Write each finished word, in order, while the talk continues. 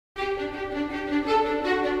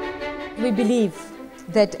We believe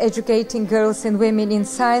that educating girls and women in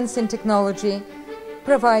science and technology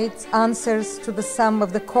provides answers to some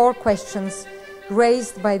of the core questions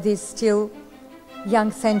raised by this still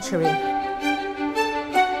young century.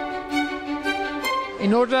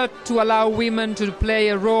 In order to allow women to play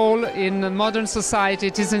a role in modern society,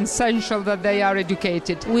 it is essential that they are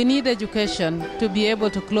educated. We need education to be able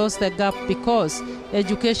to close the gap because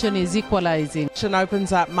education is equalizing. It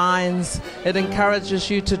opens up minds, it encourages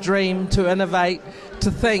you to dream, to innovate, to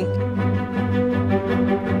think.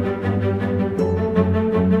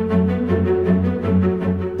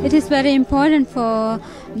 It is very important for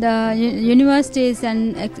the universities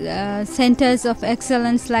and centers of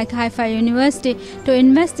excellence like Xifa University to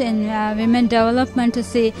invest in women development, to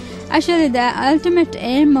see actually the ultimate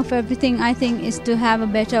aim of everything, I think, is to have a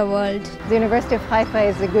better world. The University of Xifa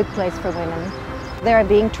is a good place for women. They are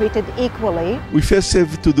being treated equally. We first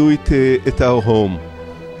have to do it at our home,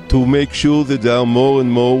 to make sure that there are more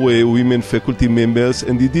and more women faculty members,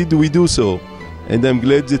 and indeed we do so. And I'm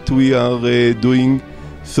glad that we are doing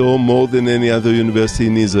so more than any other university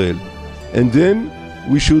in Israel. And then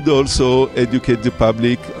we should also educate the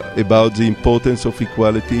public about the importance of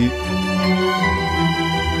equality.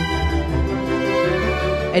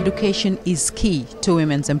 Education is key to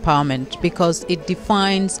women's empowerment because it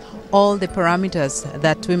defines all the parameters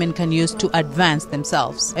that women can use to advance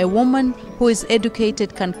themselves. A woman who is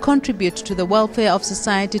educated can contribute to the welfare of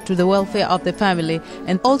society, to the welfare of the family,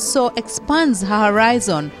 and also expands her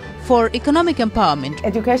horizon for economic empowerment.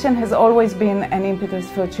 Education has always been an impetus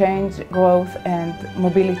for change, growth and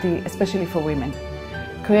mobility, especially for women.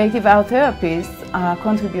 Creative art therapies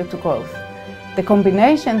contribute to growth. The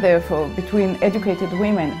combination, therefore, between educated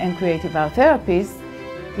women and creative art therapies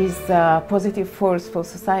is a positive force for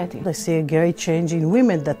society. I see a great change in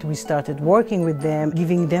women that we started working with them,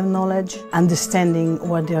 giving them knowledge, understanding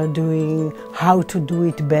what they are doing, how to do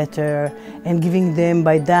it better, and giving them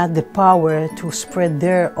by that the power to spread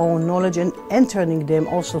their own knowledge and turning them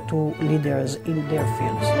also to leaders in their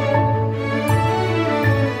fields.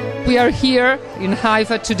 We are here in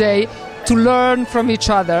Haifa today to learn from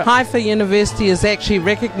each other. Xifa University is actually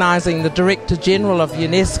recognising the Director General of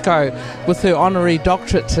UNESCO with her honorary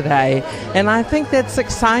doctorate today, and I think that's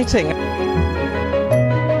exciting.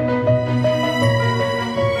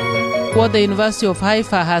 What the University of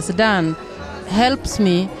Haifa has done helps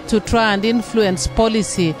me to try and influence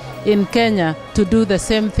policy in Kenya to do the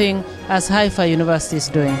same thing as Haifa University is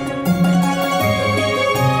doing.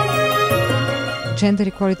 Gender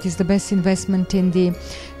equality is the best investment in the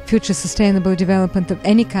future sustainable development of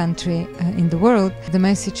any country in the world. The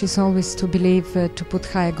message is always to believe, to put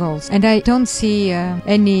higher goals. And I don't see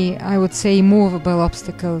any, I would say, immovable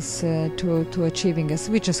obstacles to achieving us.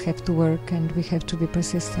 We just have to work and we have to be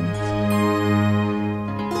persistent.